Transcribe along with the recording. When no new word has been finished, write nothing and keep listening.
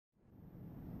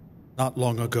Not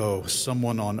long ago,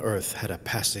 someone on Earth had a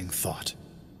passing thought.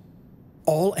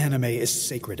 All anime is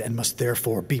sacred and must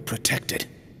therefore be protected.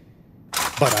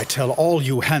 But I tell all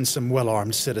you handsome,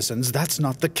 well-armed citizens, that's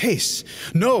not the case.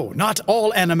 No, not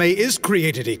all anime is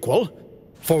created equal.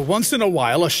 For once in a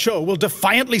while, a show will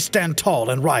defiantly stand tall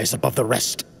and rise above the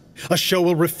rest. A show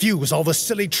will refuse all the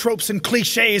silly tropes and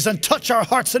cliches and touch our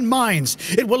hearts and minds.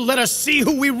 It will let us see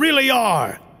who we really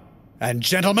are. And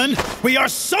gentlemen, we are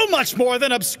so much more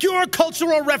than obscure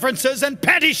cultural references and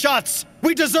panty shots!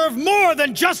 We deserve more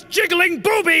than just jiggling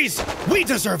boobies! We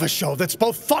deserve a show that's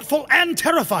both thoughtful and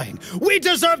terrifying! We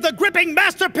deserve the gripping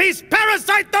masterpiece,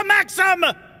 Parasyte the Maxim!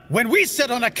 When we sit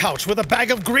on a couch with a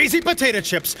bag of greasy potato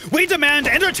chips, we demand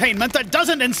entertainment that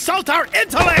doesn't insult our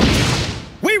intellect!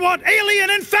 We want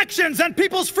alien infections and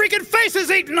people's freaking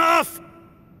faces eaten off!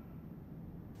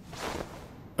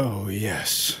 Oh,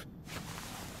 yes.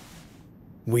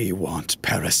 We want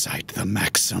Parasyte the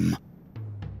Maxim.